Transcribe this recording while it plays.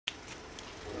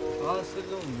Where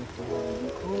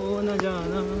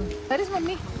is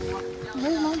mommy?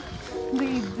 Where is mom?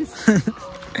 Wait, this.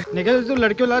 निकल तू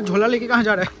लड़कियों वाला झोला लेके कहाँ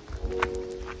जा रहा है?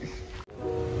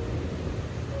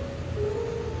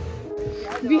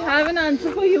 We have an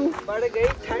answer for you. बढ़ गई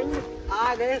ठंड,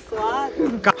 आ गए स्वाद.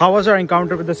 How was your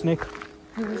encounter with the snake?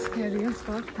 It was scary as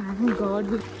fuck. Thank God.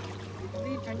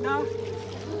 ठंडा.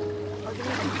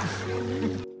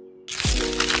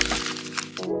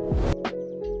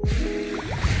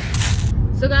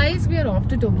 So guys, we are off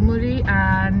to Tobermory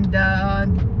and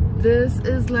this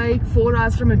is like 4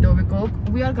 hours from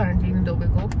Etobicoke. We are currently in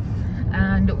Etobicoke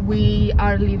and we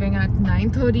are leaving at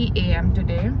 9:30 AM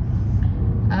today.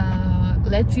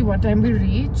 Let's see what time we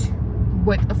reach,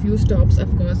 with a few stops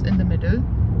of course in the middle.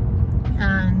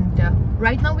 And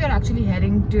right now we are actually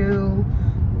heading to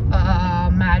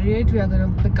Marriott. We are going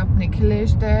to pick up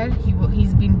Nikhilesh there.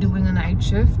 He's been doing a night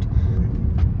shift.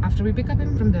 After we pick up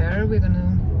him from there, we're going to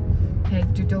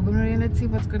head to Tobermory and let's see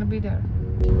what's going to be there.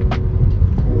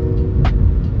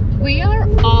 We are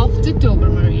off to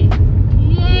Tobermory.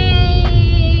 Yay!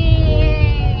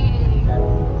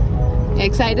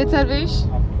 Excited, Sarvesh?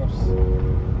 Of course.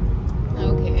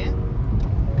 Okay.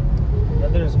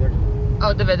 Weather is good.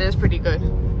 Oh, the weather is pretty good.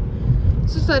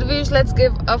 So Sarvesh, let's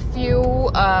give a few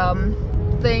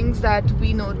things that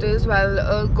we noticed while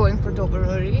going for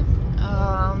Tobermory.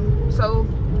 So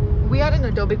we are in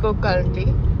Etobicoke currently.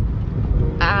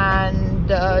 And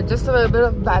just a little bit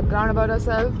of background about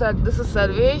ourselves, that this is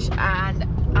Sarvesh and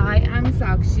I am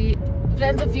Sakshi.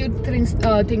 Friends, a few things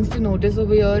to notice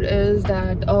over here is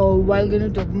that while going to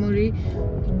Tobermory,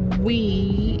 we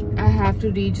have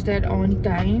to reach there on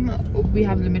time. We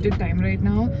have limited time right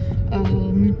now.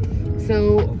 So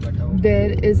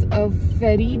there is a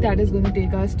ferry that is going to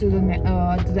take us to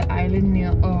the island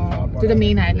near to the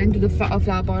main island, to the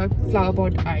flower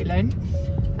pot island.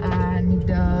 And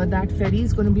that ferry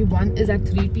is going to be, one is at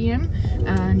 3 PM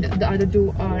and the other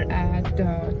two are at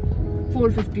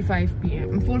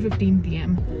 4:15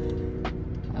 PM.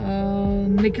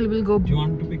 Nikhil will go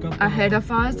ahead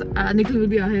of us. Nikhil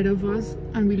will be ahead of us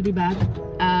and we'll be back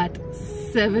at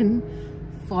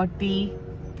 7:40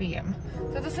 PM.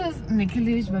 So this is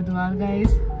Nikhilesh Badwal,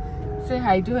 guys. Say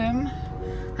hi to him.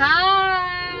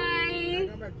 Hi!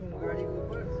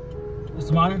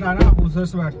 सामान हटाना, उधर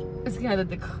से बैठ. इसकी आदत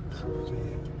देखो.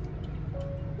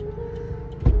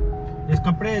 इस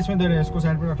कपड़े इसमें दे रहे हैं, इसको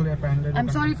साइड पे रख ले, पहन ले. I'm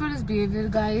sorry for his behavior,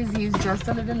 guys. He's just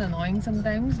a little annoying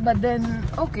sometimes, but then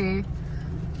okay.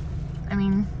 I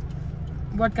mean,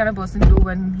 what can a person do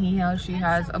when he or she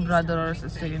has a brother or a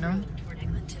sister, you know?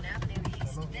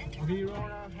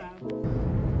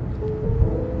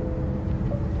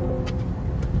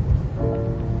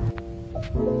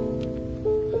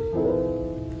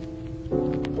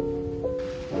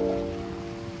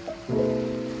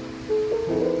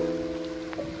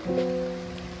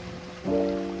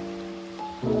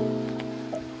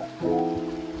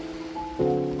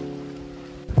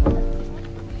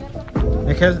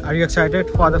 Nikhil, are you excited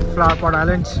for the Flower Pot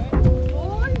Islands?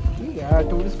 Yeah,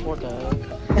 tourist spot है.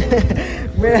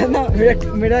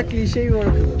 मेरा cliché ही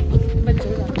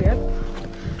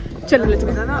चलो, let's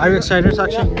go. Are you excited,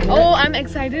 Sakshi? Oh, I'm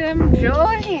excited. I'm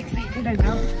really excited right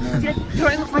now. I'm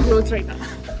throwing off my clothes right now.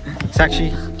 Sakshi.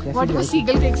 What if a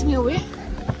seagull takes me away?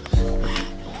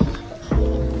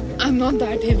 I'm not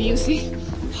that heavy, you see.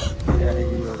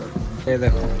 ये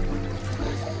देखो.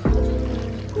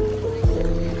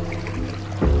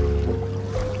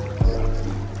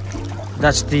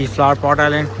 That's the Flower Pot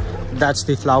Island. That's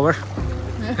the flower.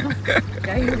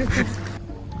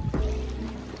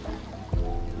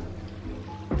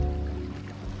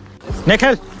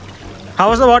 Nikhil, how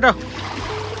was the water?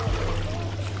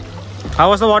 How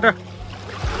was the water?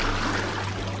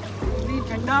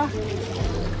 ठंडा.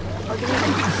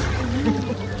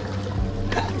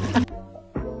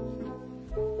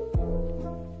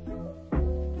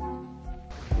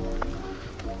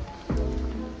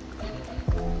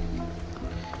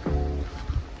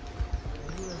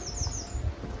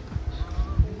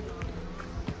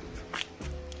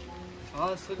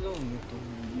 फासलों में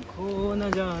तुम खो न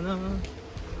जाना,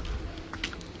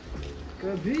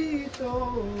 कभी तो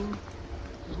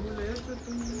भूले तो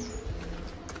तुम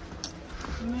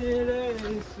मेरे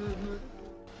इस.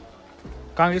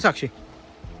 कहाँ गई साक्षी?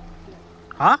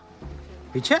 हाँ,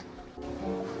 पीछे.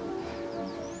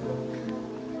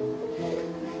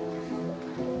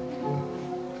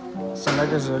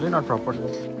 Sunlight is really not proper.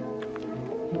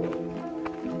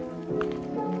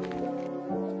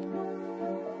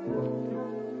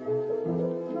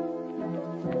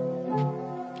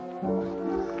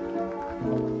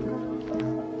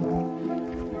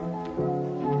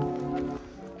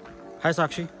 Hi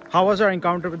Sakshi. How was your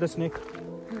encounter with the snake?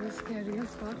 It was scary as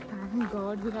fuck. Thank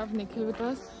God we have Nikhil with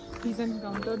us. He's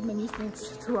encountered many snakes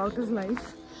throughout his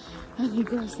life and he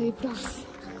could have saved us.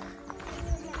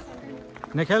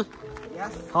 Nikhil,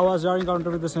 Yes. how was your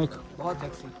encounter with the snake? बहुत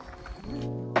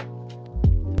sexy.